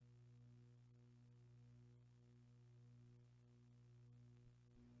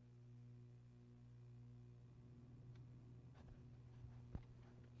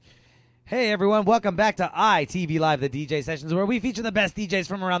Hey everyone, welcome back to ITV Live, the DJ sessions, where we feature the best DJs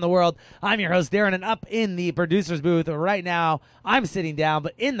from around the world. I'm your host, Darren, and up in the producer's booth right now, I'm sitting down,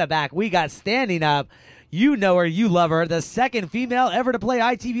 but in the back, we got standing up. You know her, you love her, the second female ever to play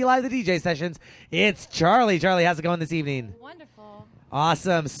ITV Live, the DJ sessions. It's Charly. Charly, how's it going this evening? Wonderful.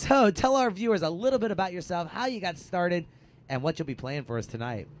 Awesome. So tell our viewers a little bit about yourself, how you got started, and what you'll be playing for us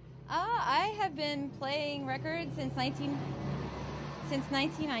tonight. I have been playing records since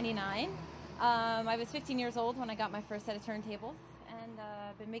 1999. I was 15 years old when I got my first set of turntables, and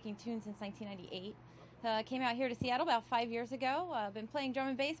I've been making tunes since 1998. Came out here to Seattle about 5 years ago. I've been playing drum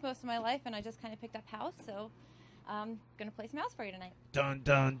and bass most of my life, and I just kind of picked up house, so I'm going to play some house for you tonight. Dun,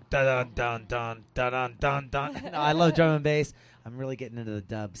 dun, dun, dun, dun, dun, dun, dun, dun. No, I love drum and bass. I'm really getting into the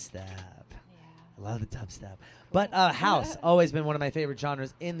dubstep. Yeah. I love the dubstep. But house, always been one of my favorite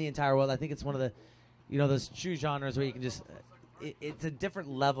genres in the entire world. I think it's one of the, those true genres where you can just, it's a different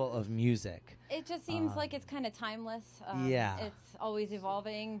level of music. It just seems like it's kind of timeless. Yeah. It's always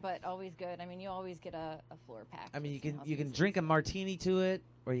evolving, but always good. I mean, you always get a floor pack. I mean, you can drink a martini to it,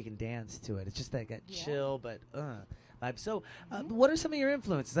 or you can dance to it. It's just that chill, but vibe. So, what are some of your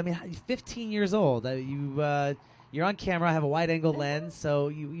influences? I mean, 15 years old. You're on camera, have a wide-angle lens, so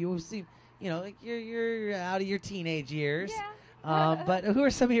you seem, like you're out of your teenage years. Yeah. But who are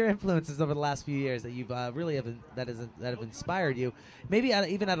some of your influences over the last few years that you've really that have inspired you? Maybe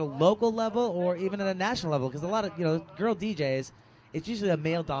even at a local level or even at a national level, because a lot of girl DJs, it's usually a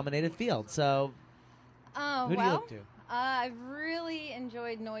male-dominated field. So, who do you look to? I've really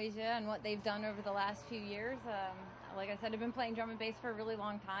enjoyed Noisia and what they've done over the last few years. Like I said, I've been playing drum and bass for a really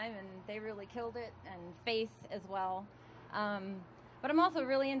long time, and they really killed it, and Face as well. But I'm also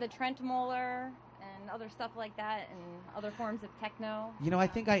really into Trent Moeller and other stuff like that, and other forms of techno. I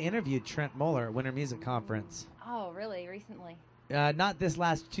think I interviewed Trent Moeller at Winter Music Conference. Oh, really? Recently? Not this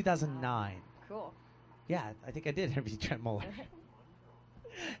last 2009. Cool. Yeah, I think I did interview Trent Moeller.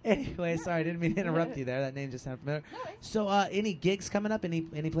 Anyway, sorry, I didn't mean to interrupt you there. That name just sounded familiar. No worries. So, any gigs coming up?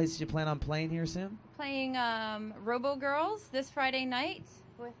 Any places you plan on playing here soon? Playing Robo Girls this Friday night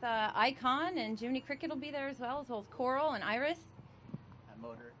with Icon, and Jiminy Cricket will be there as well as Coral and Iris.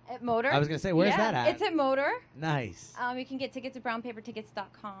 At Motor. I was going to say, where's that at? It's at Motor. Nice. You can get tickets at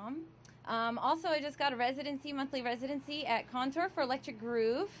brownpapertickets.com. Also, I just got a monthly residency at Contour for Electric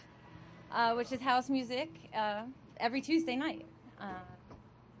Groove, which is house music every Tuesday night.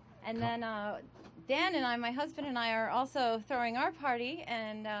 And then Dan and I, my husband and I, are also throwing our party.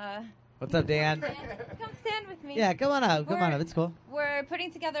 And what's up, Dan? Come stand with me. Yeah, come on up. Come on up. It's cool. We're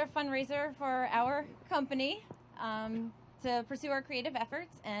putting together a fundraiser for our company to pursue our creative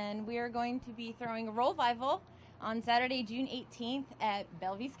efforts, and we are going to be throwing a Roll-Vival on Saturday, June 18th at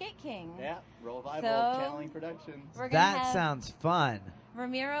Bellevue Skate King. Yeah, Roll-Vival, Channeling Productions. That sounds fun.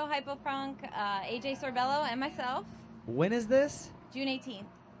 Ramiro, Hypofrunk, AJ Sorbello, and myself. When is this? June 18th.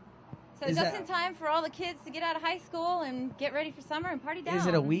 So just in time for all the kids to get out of high school and get ready for summer and party down. Is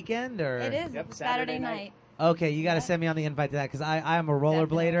it a weekend or? It is. Yep, Saturday night. Okay, you got to send me on the invite to that, because I am a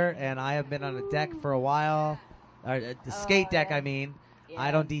rollerblader and I have been on a deck for a while. The skate deck, I mean. Yeah. I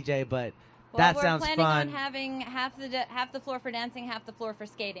don't DJ, but Well, that sounds we're fun. planning on having half the floor for dancing, half the floor for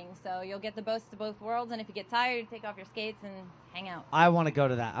skating. So you'll get the best of both worlds, and if you get tired, take off your skates and hang out. I want to go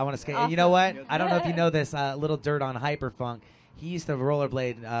to that. I want to skate. Awesome. And you know what? I don't know if you know this. Little dirt on Hyperfunk. He used to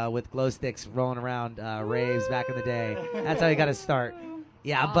rollerblade with glow sticks rolling around raves back in the day. That's how he got his start.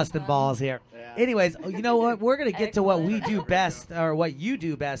 Yeah, I'm busting balls here. Yeah. Anyways, you know what? We're going to get to what we do best, or what you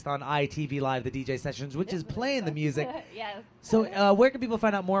do best on ITV Live, the DJ sessions, which is playing the music. Yes. So where can people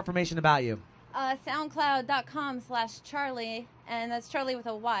find out more information about you? SoundCloud.com/Charly, and that's Charly with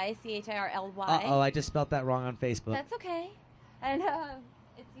a Y, Charly. Uh-oh, I just spelt that wrong on Facebook. That's okay. And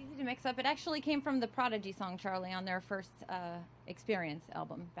it's easy to mix up. It actually came from the Prodigy song Charly on their first Experience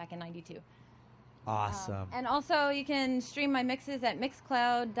album back in '92. Awesome. And also, you can stream my mixes at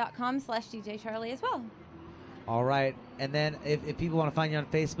mixcloud.com/DJ Charly as well. All right. And then if people want to find you on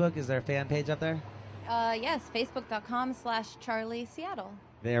Facebook, is there a fan page up there? Yes, facebook.com/Charly Seattle.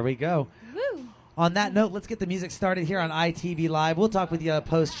 There we go. Woo! On that note, let's get the music started here on ITV Live. We'll talk with you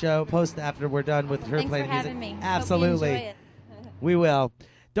post after we're done with her Thanks playing for the music. having me. Absolutely. Hope you enjoy it. We will.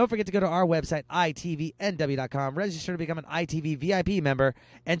 Don't forget to go to our website, itvnw.com. Register to become an ITV VIP member.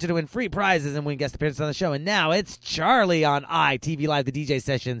 Enter to win free prizes and win guest appearances on the show. And now it's Charly on ITV Live, the DJ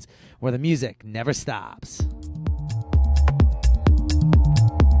sessions, where the music never stops.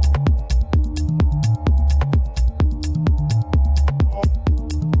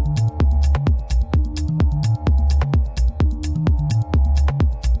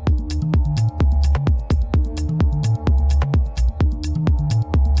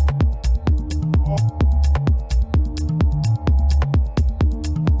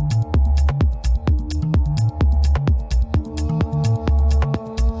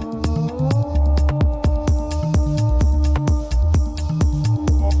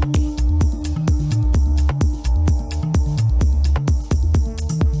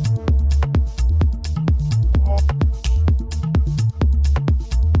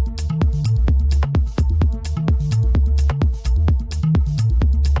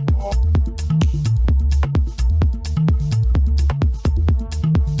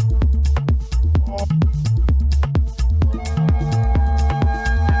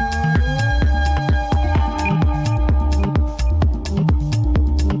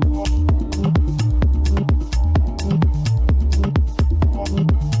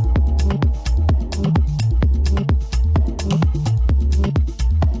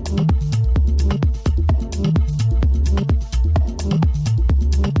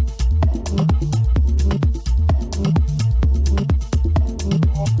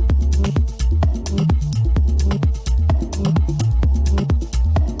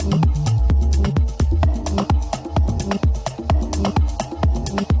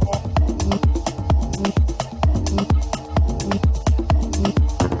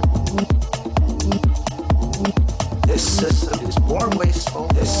 wasteful.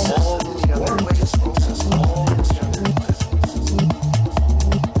 This system more wasteful than all together.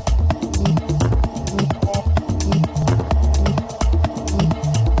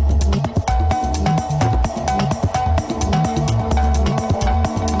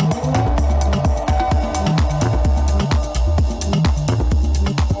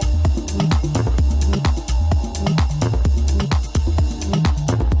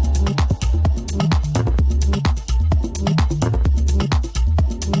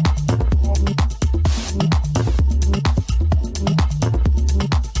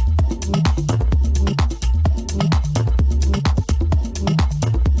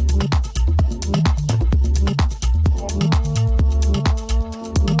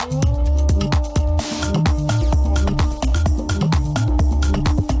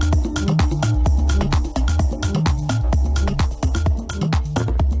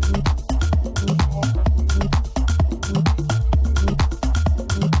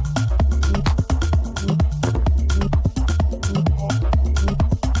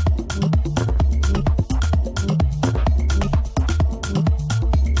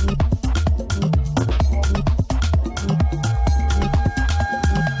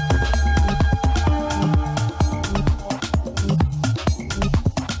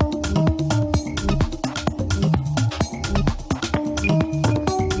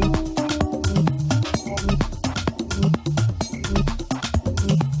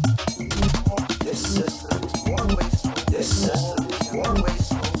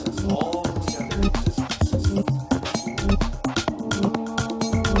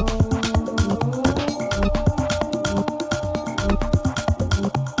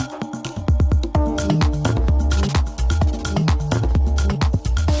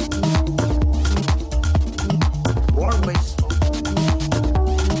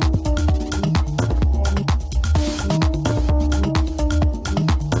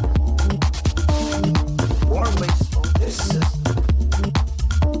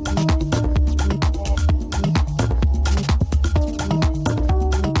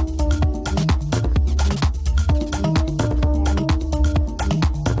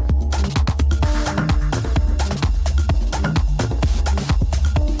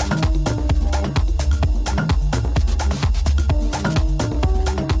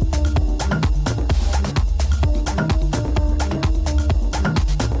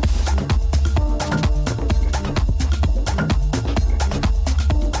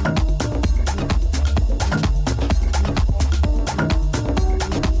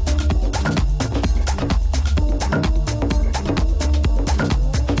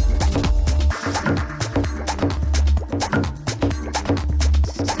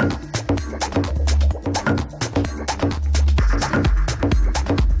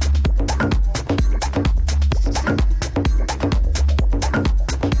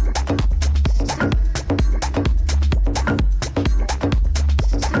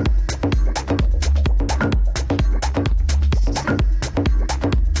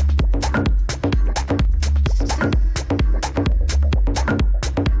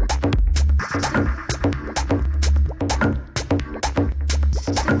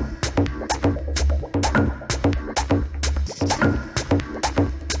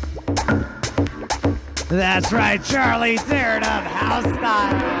 That's right, Charly, tear it up, house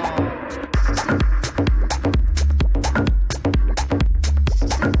style.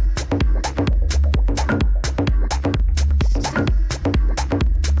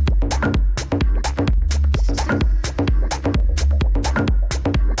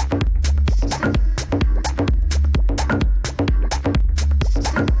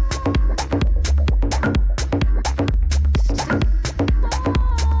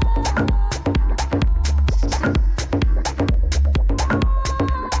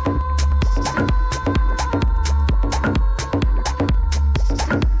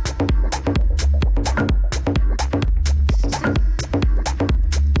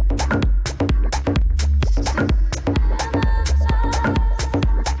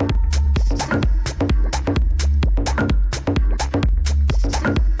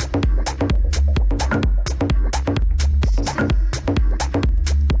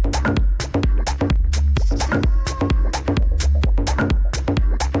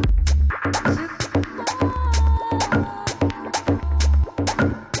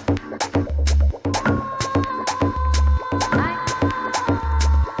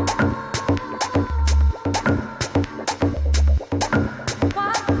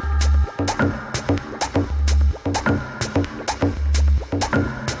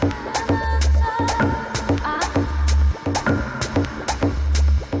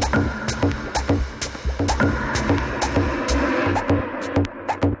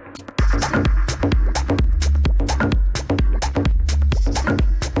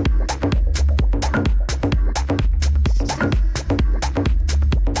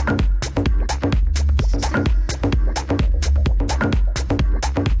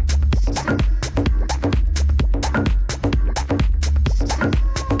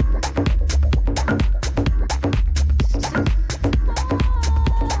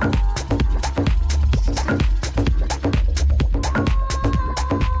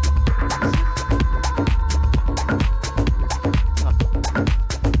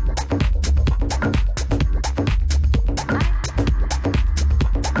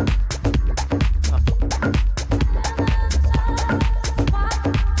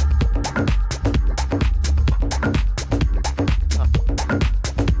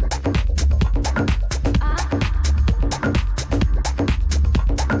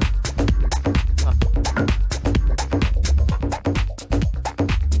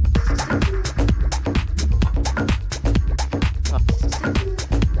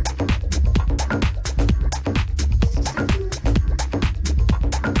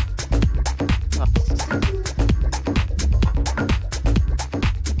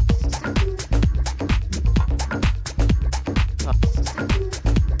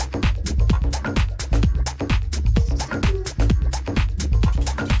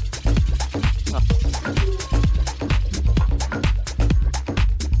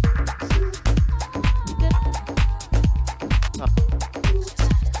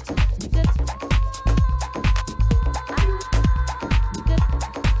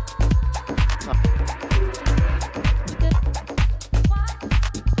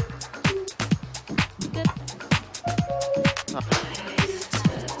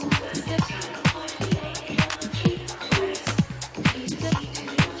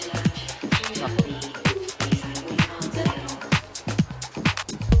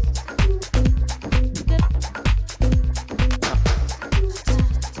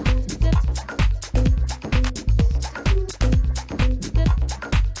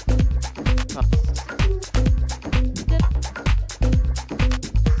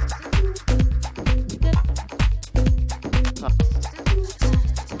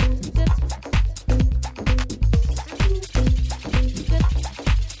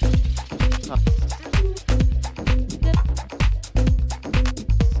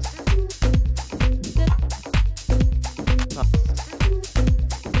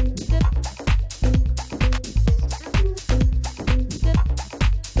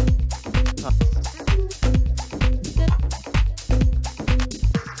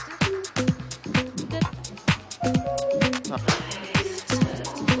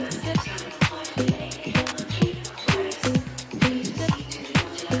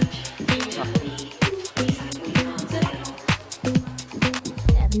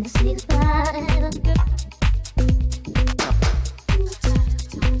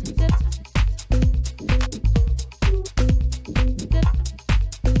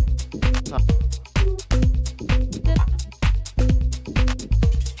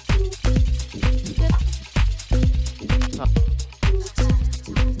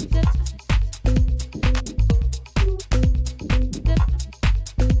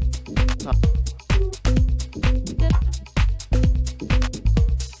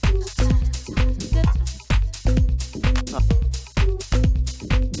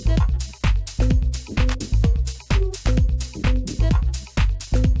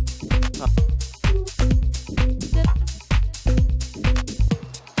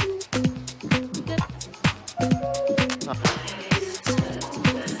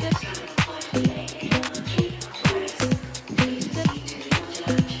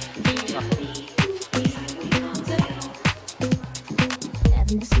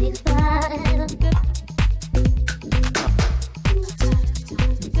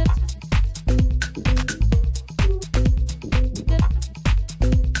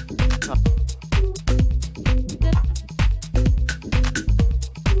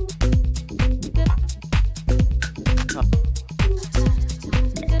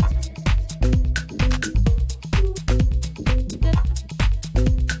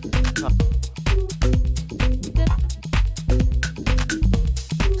 Just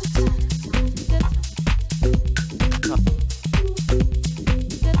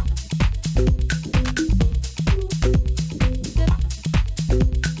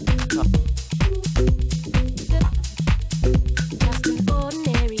an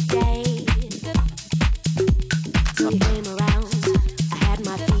ordinary day. Till you came around, I had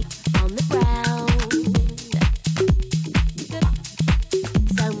my feet on the ground.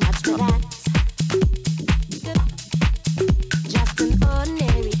 So much for that.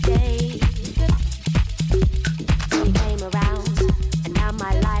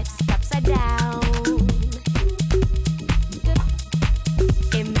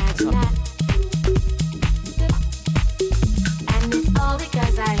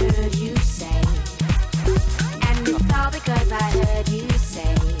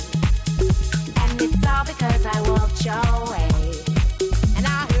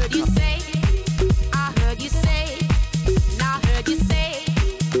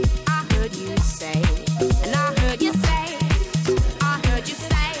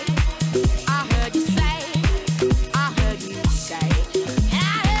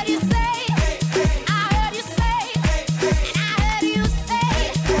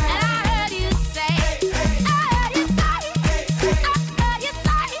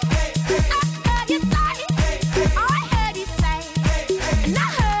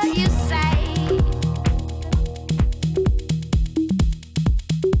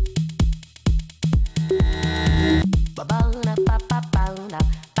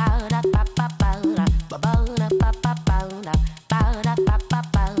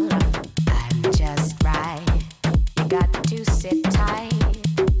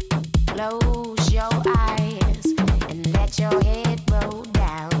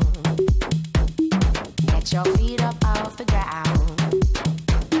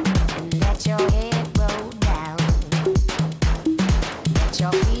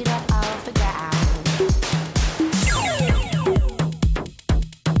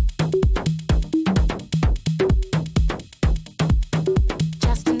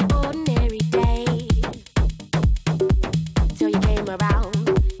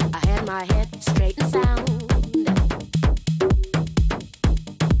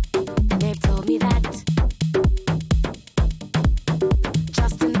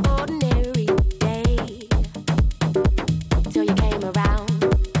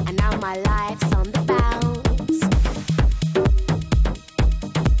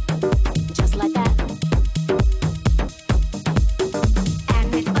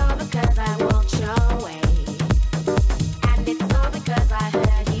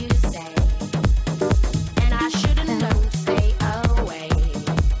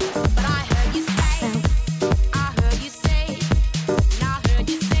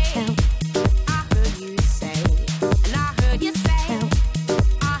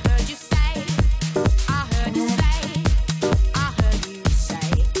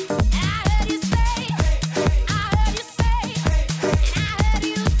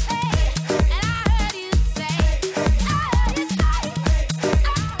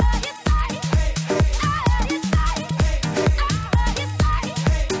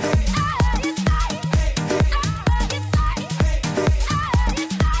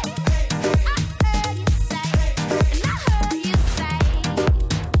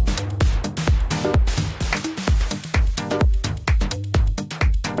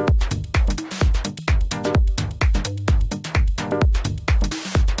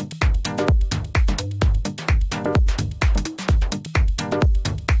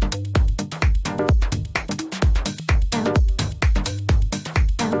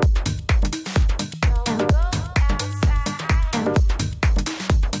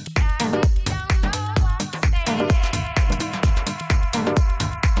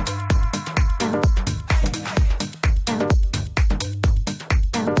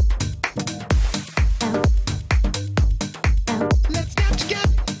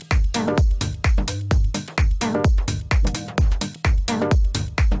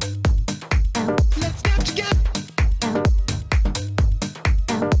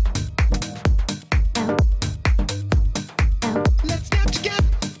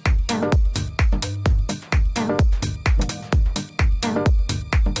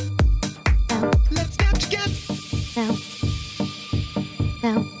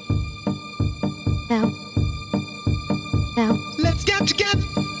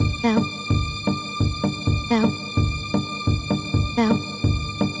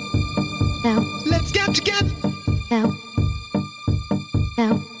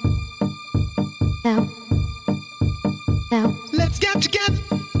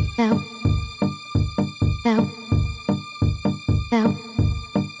 Now. Now. Now.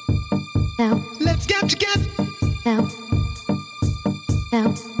 Now. Let's get together. Now.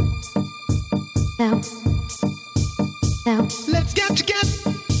 Now. Now. Now. Let's get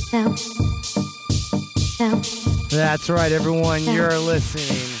together. Now. Now. That's right, everyone. You're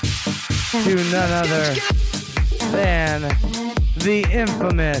listening to none other than the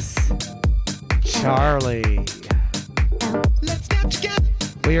infamous Charly. Let's get together.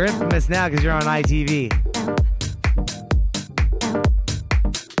 Well, you're infamous now because you're on ITV.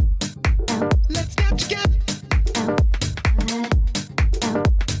 Let's get together.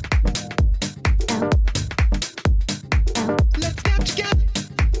 Let's get together.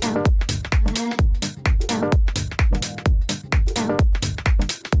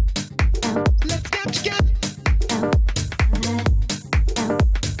 Let's get together.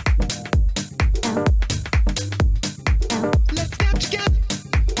 Let's get together.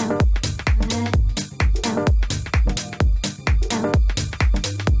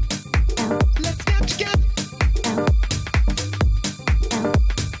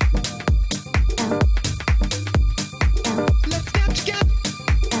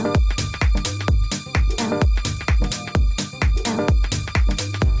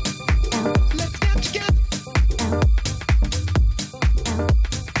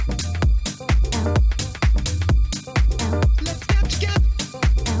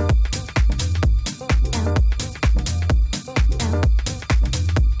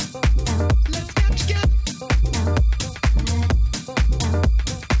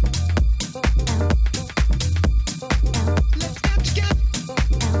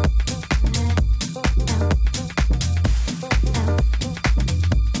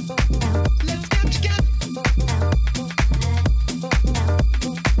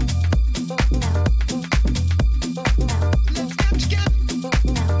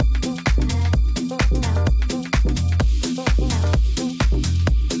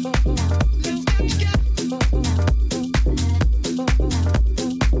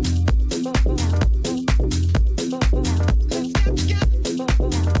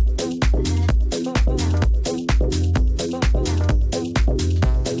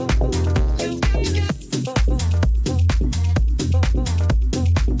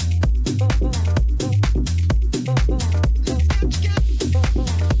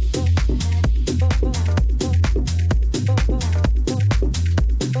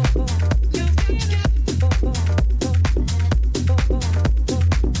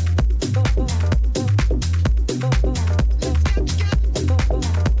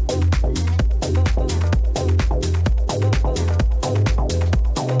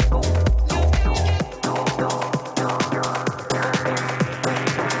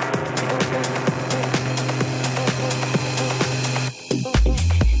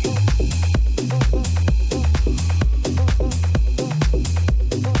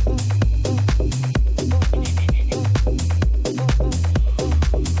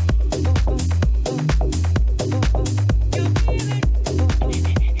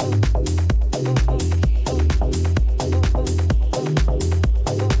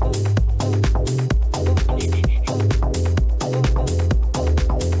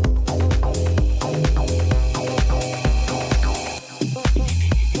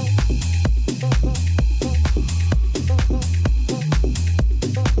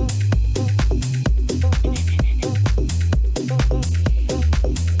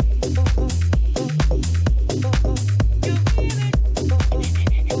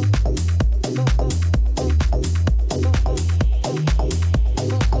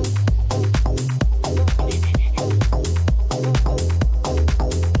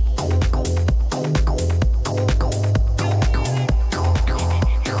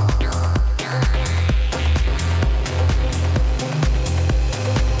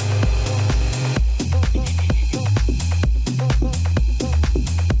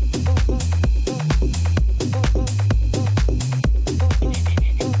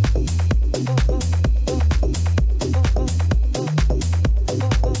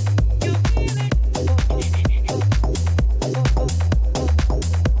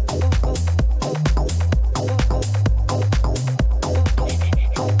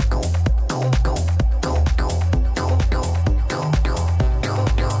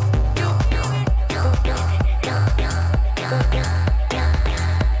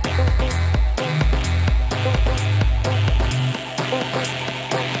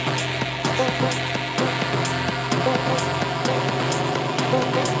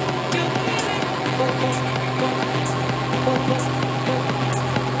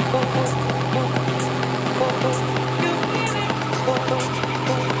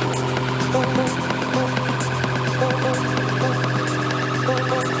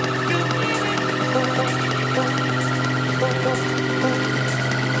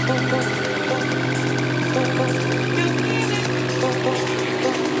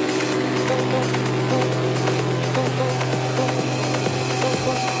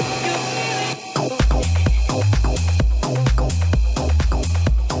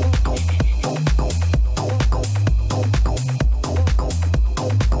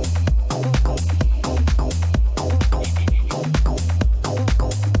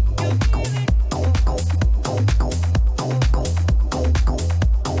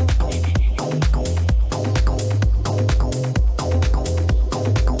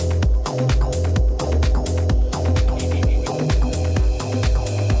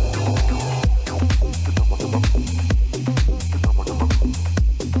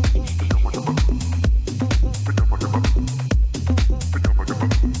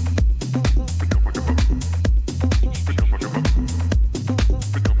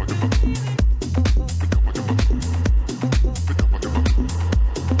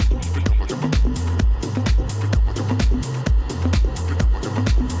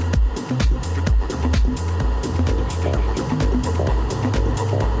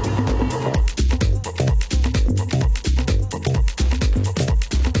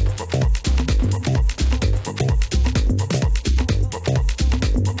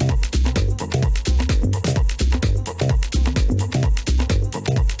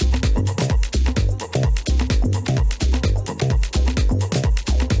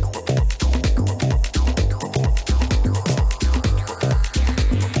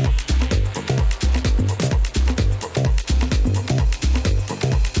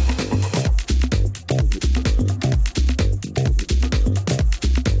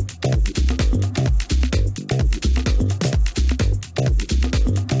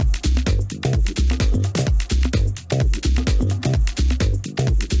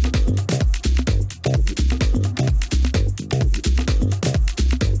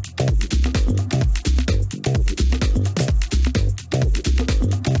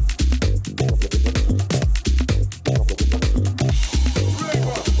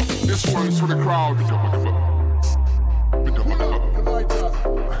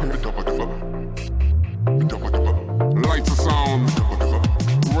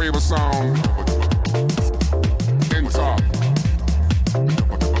 neighbor sound. Enter.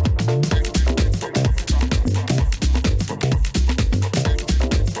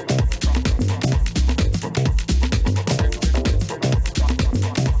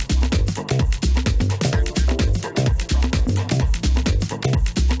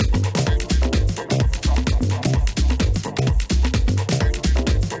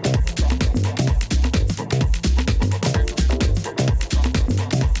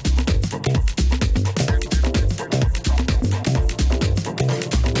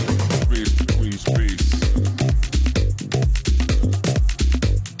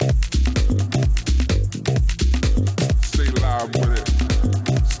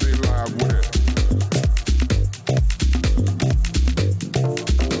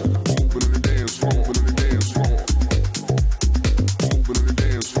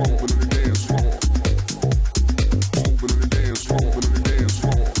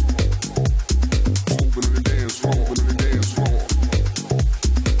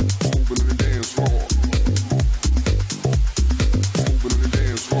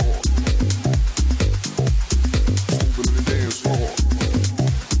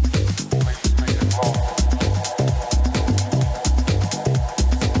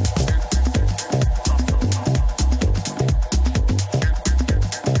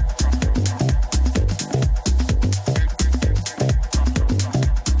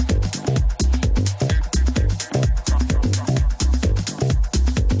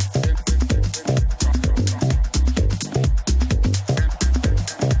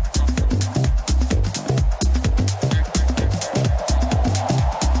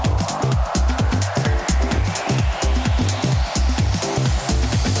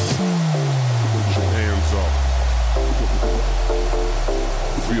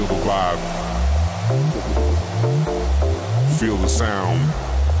 Feel the sound.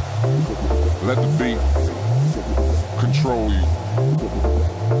 Let the beat control you.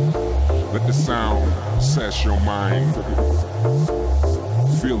 Let the sound assess your mind.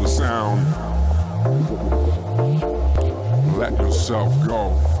 Feel the sound. Let yourself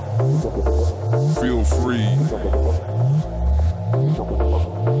go. Feel free.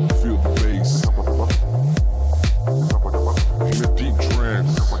 Feel the bass. In a deep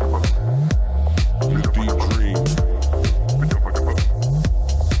trance. In a deep dream.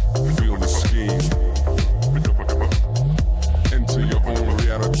 Feel the scheme. Enter your own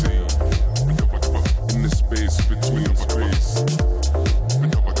reality. In the space between space.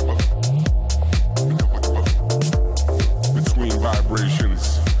 Between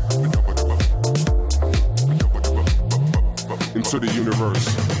vibrations. Into the universe.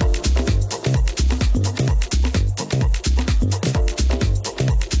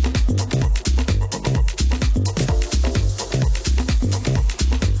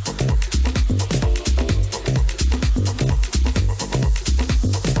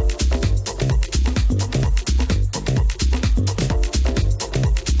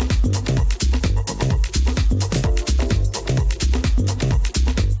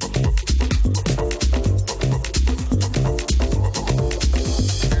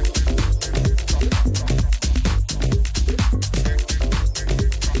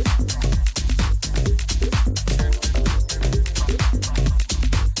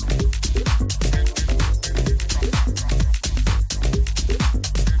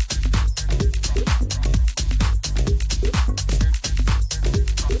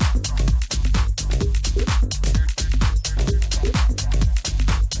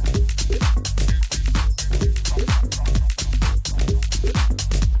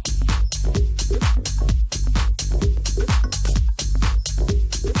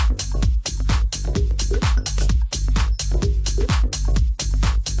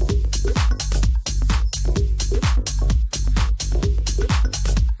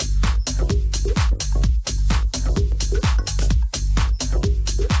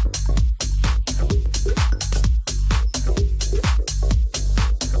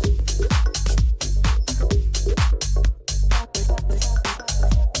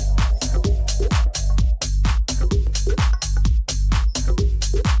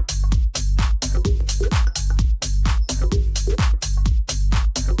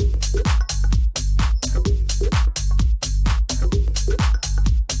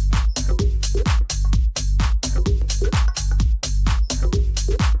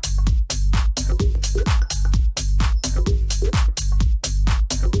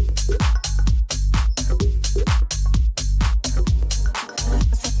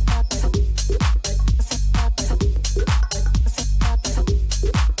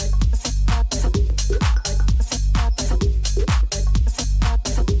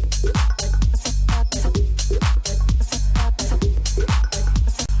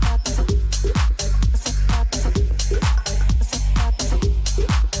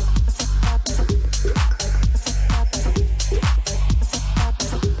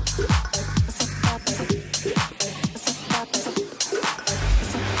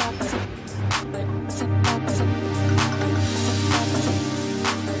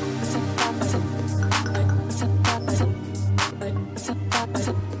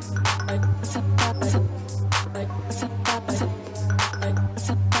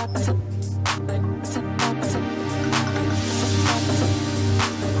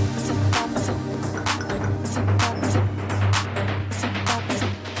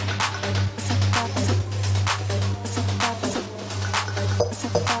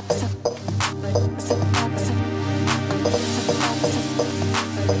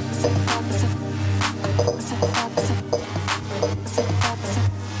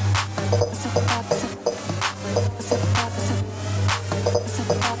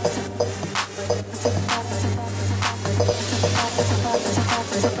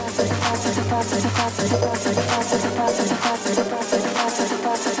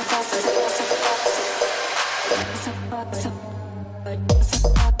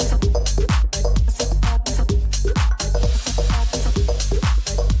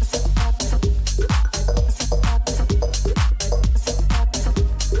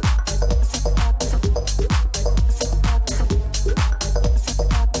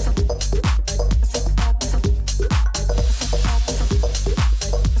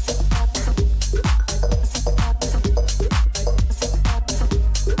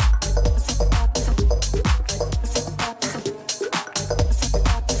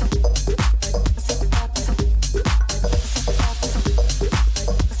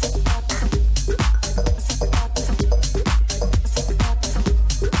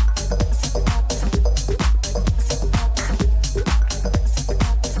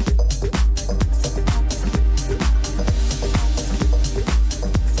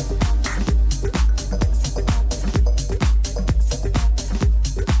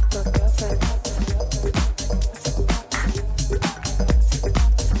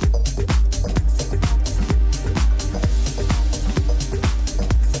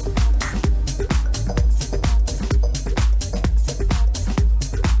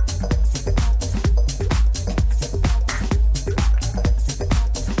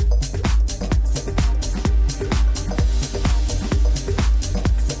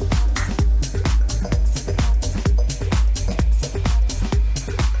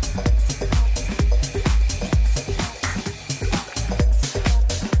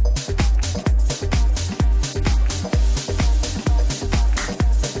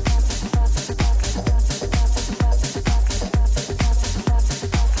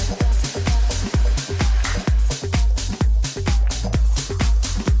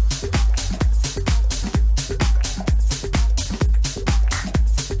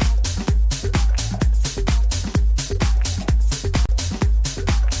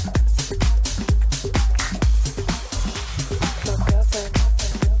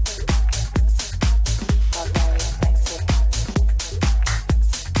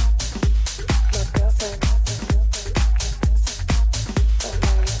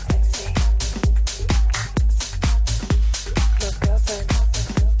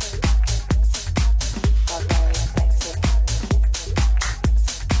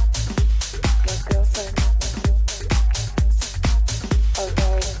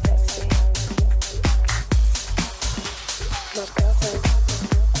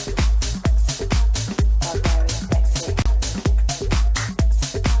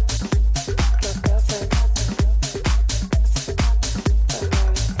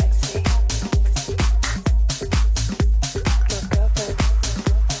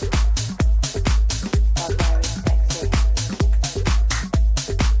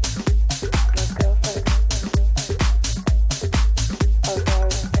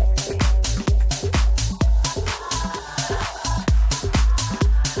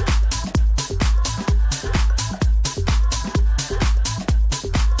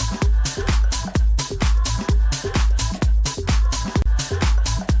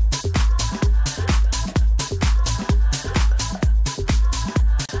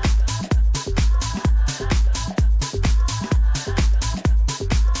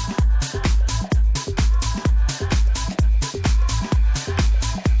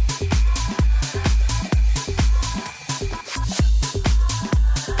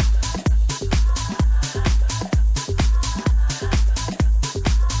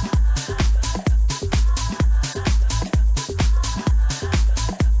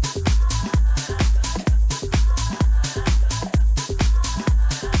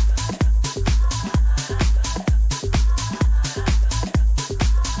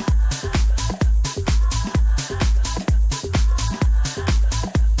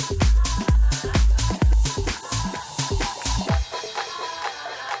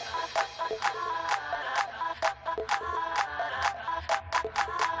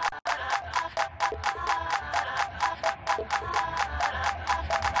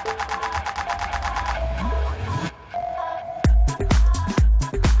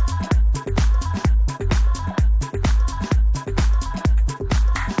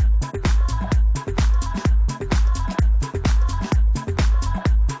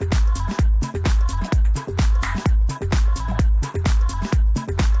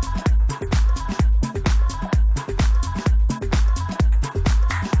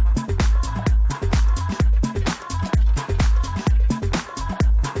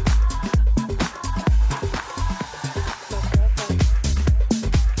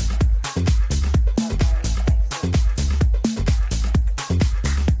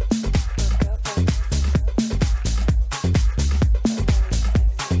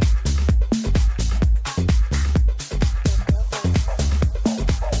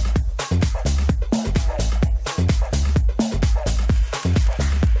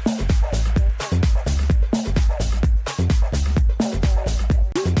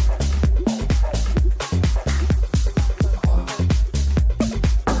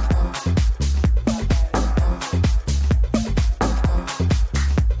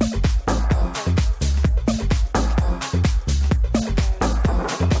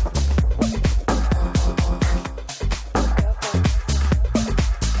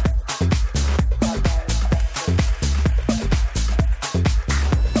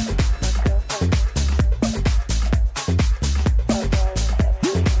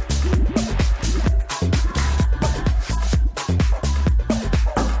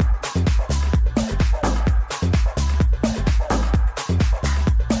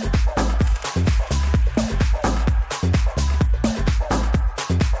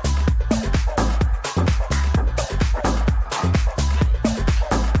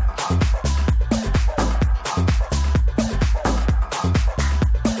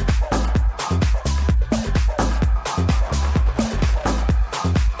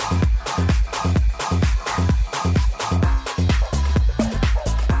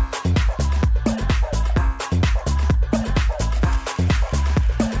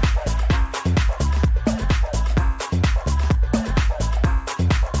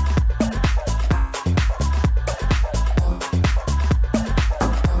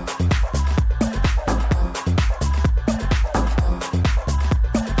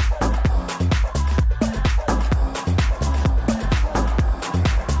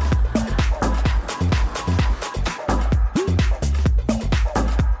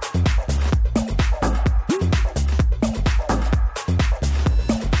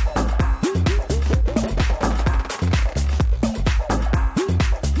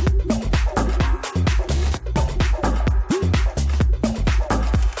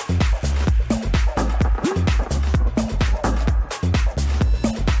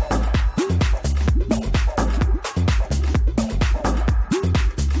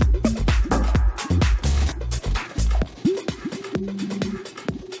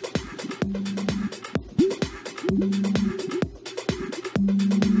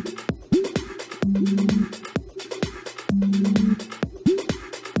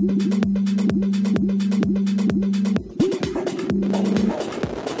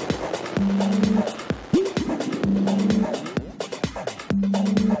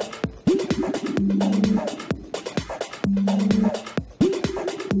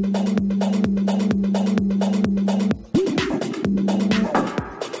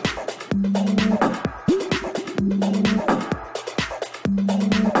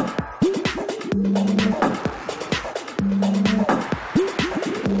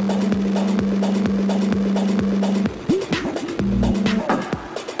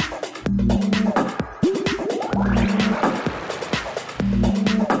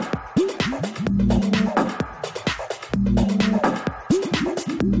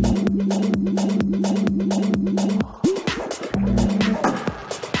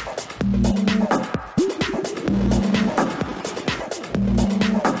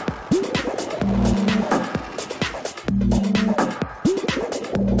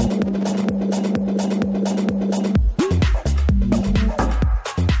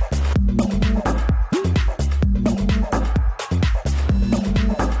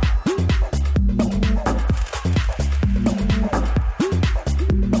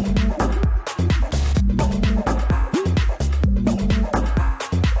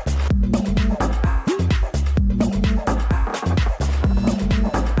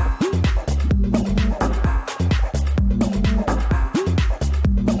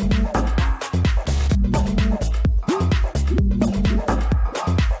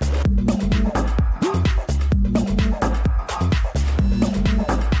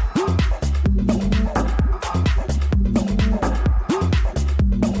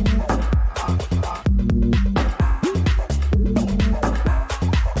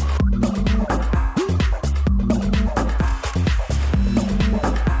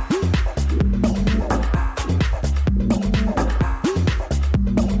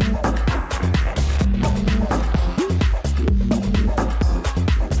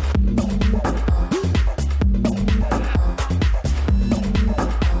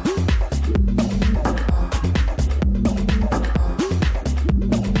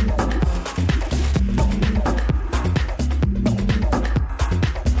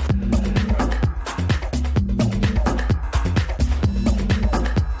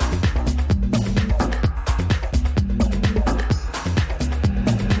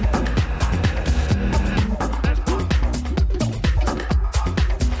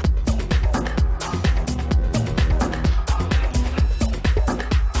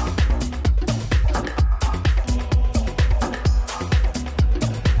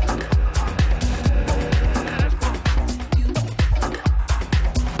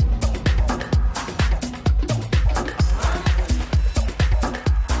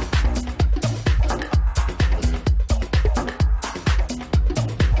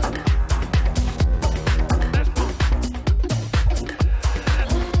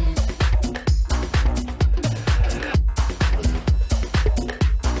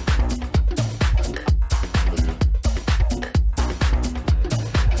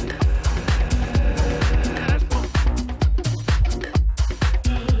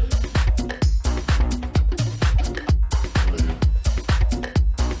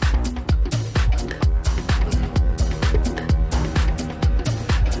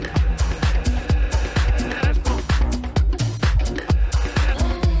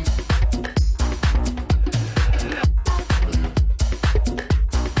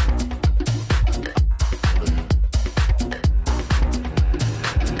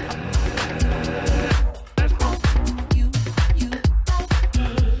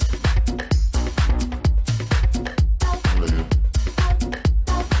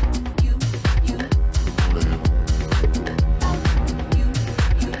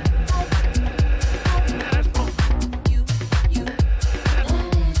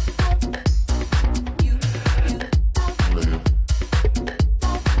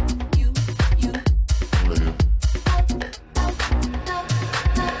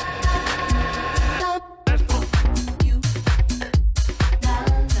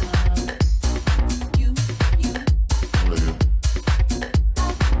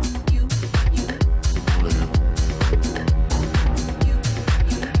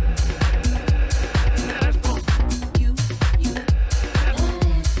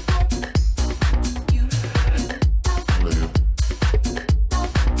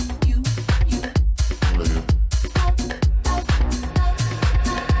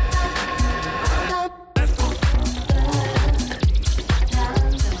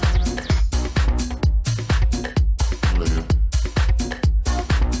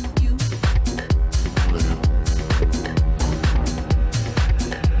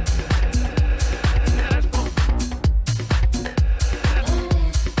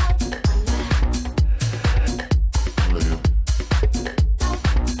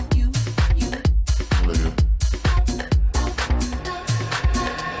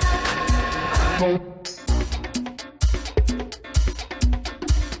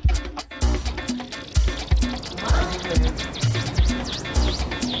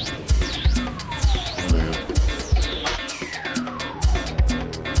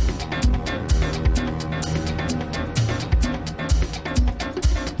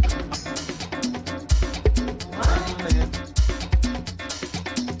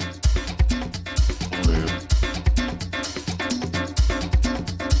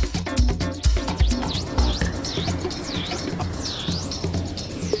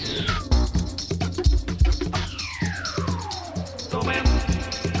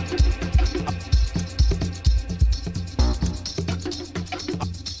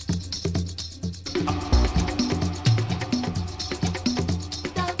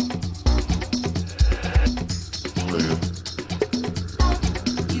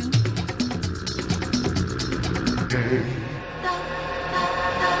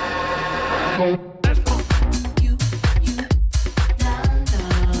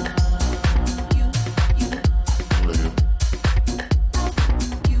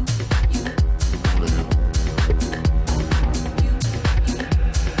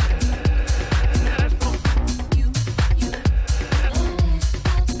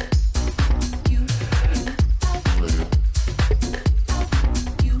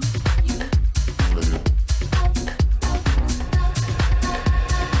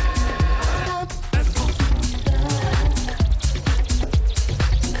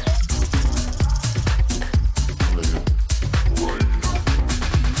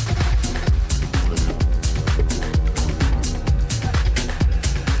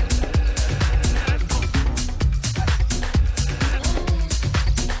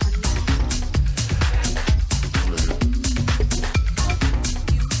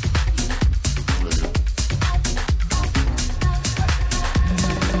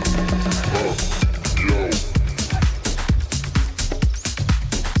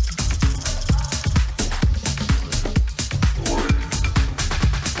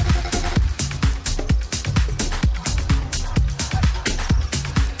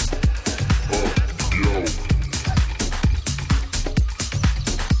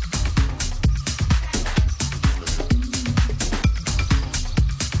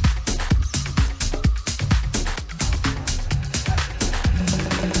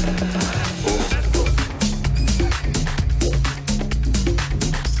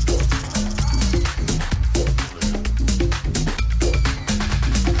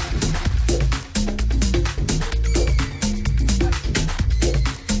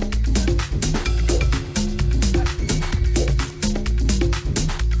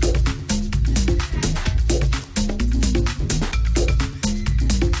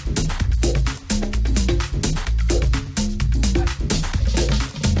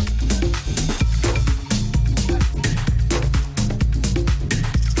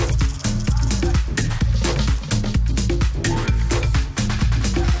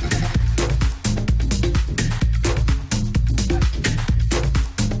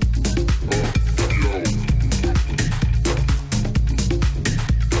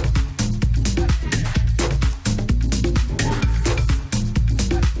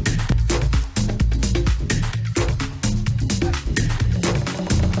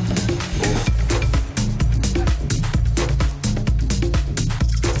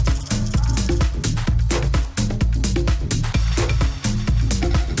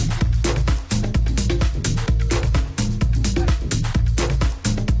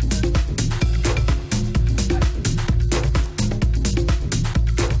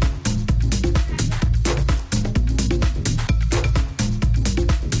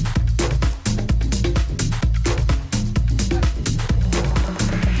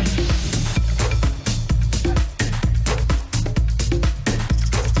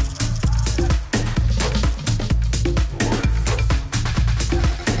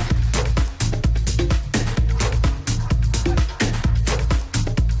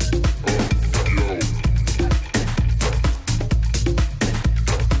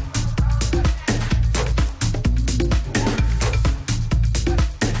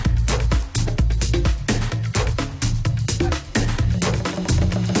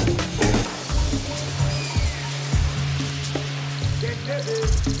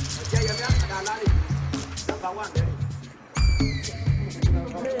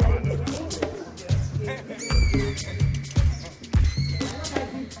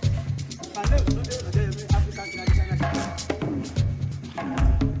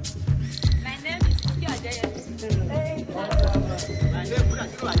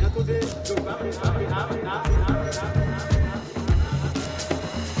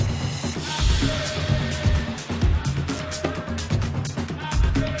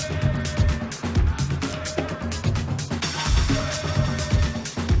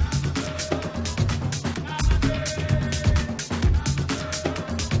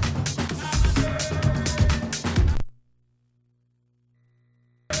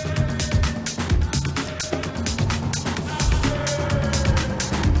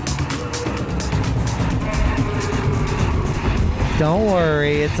 Don't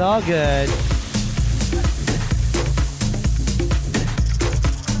worry, it's all good.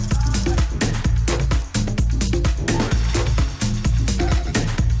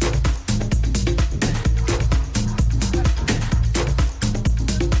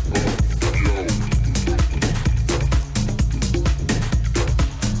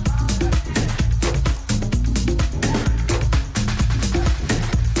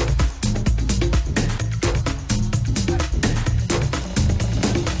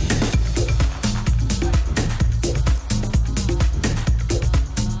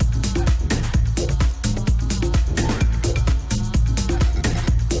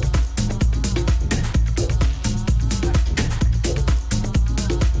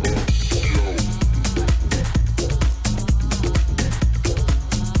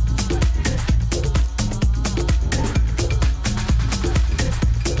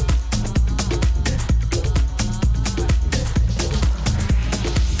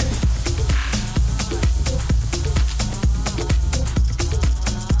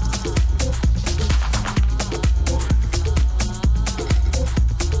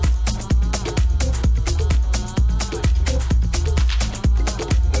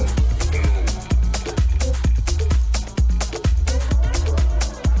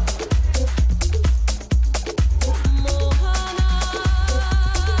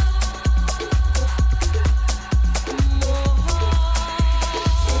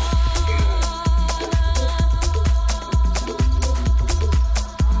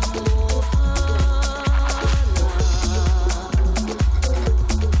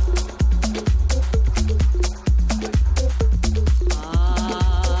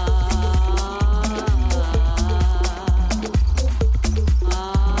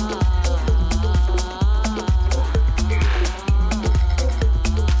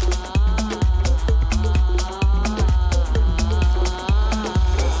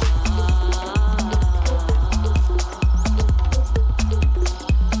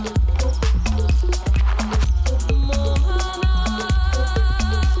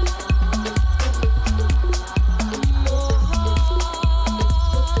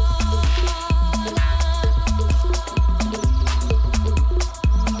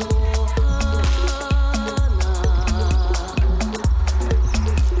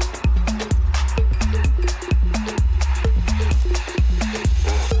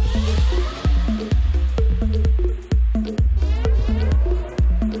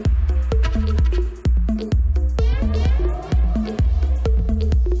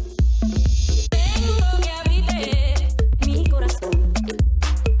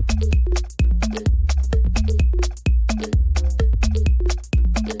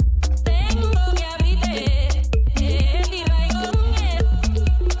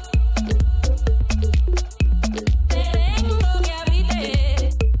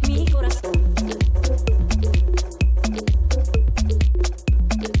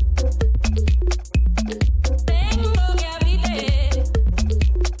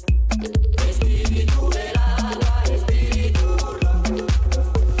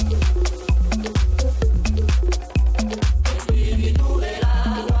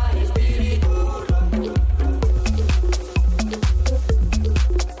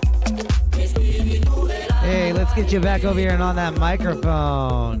 Get you back over here and on that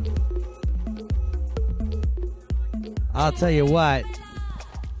microphone. I'll tell you what.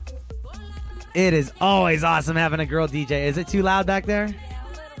 It is always awesome having a girl DJ. Is it too loud back there?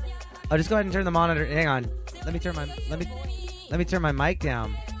 Oh, just go ahead and turn the monitor. Hang on. Let me turn my mic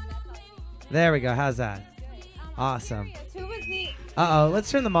down. There we go. How's that? Awesome. Uh-oh. Let's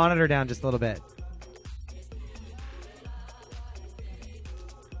turn the monitor down just a little bit.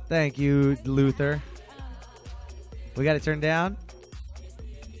 Thank you, Luther. We got it turned down? I'm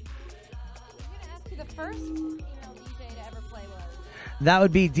going to ask you the first female DJ to ever play was. That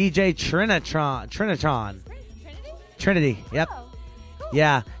would be DJ Trinitron. Trinity? Trinity, yep. Oh, cool.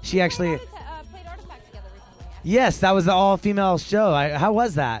 Yeah, she actually... played Artifact together recently. Yes, that was the all-female show. How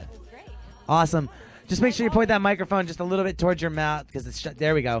was that? It was great. Awesome. Just make sure you point that microphone just a little bit towards your mouth because it's shut.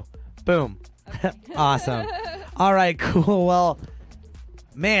 There we go. Boom. Okay. Awesome. All right, cool. Well...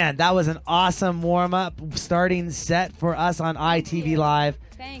 Man, that was an awesome warm-up starting set for us on ITV Live.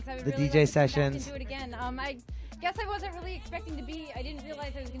 Thanks. I would The really DJ like to sessions. come back and do it again. I guess I wasn't really expecting to be. I didn't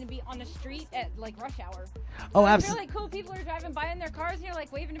realize I was going to be on the street at like rush hour. Oh, It's absolutely. really cool. People are driving by in their cars and you're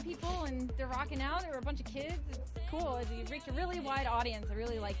like waving to people and they're rocking out. There were a bunch of kids. It's cool. You reach a really wide audience. I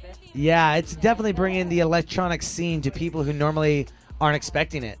really like this. Yeah, it's definitely bringing the electronic scene to people who normally aren't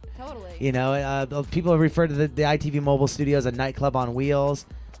expecting it. Totally. You know, people refer to the ITV Mobile Studios a nightclub on wheels.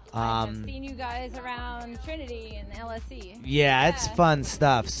 I've seen you guys around Trinity and LSE. Yeah, it's fun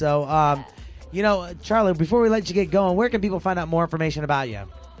stuff. So, you know, Charly, before we let you get going, where can people find out more information about you?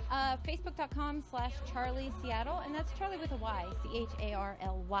 Facebook.com/Charly Seattle, and that's Charly with a Y,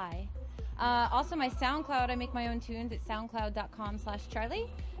 CHARLY. Also, my SoundCloud, I make my own tunes at soundcloud.com/Charly,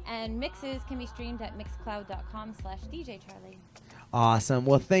 and mixes can be streamed at mixcloud.com/DJ Charly. Awesome.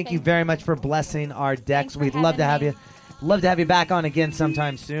 Well, thank you very much for blessing our decks. Thanks for We'd love to have having you. Love to have you back on again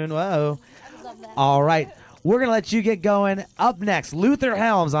sometime soon. Whoa. I would love that. All right. We're going to let you get going. Up next, Luther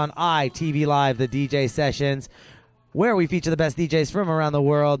Helms on ITV Live, the DJ Sessions, where we feature the best DJs from around the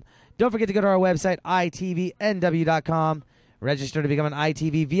world. Don't forget to go to our website, itvnw.com. Register to become an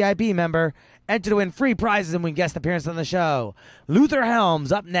ITV VIP member. Enter to win free prizes and win guest appearance on the show. Luther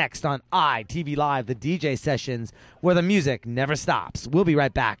Helms up next on ITV Live, the DJ Sessions, where the music never stops. We'll be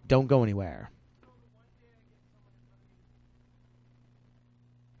right back. Don't go anywhere.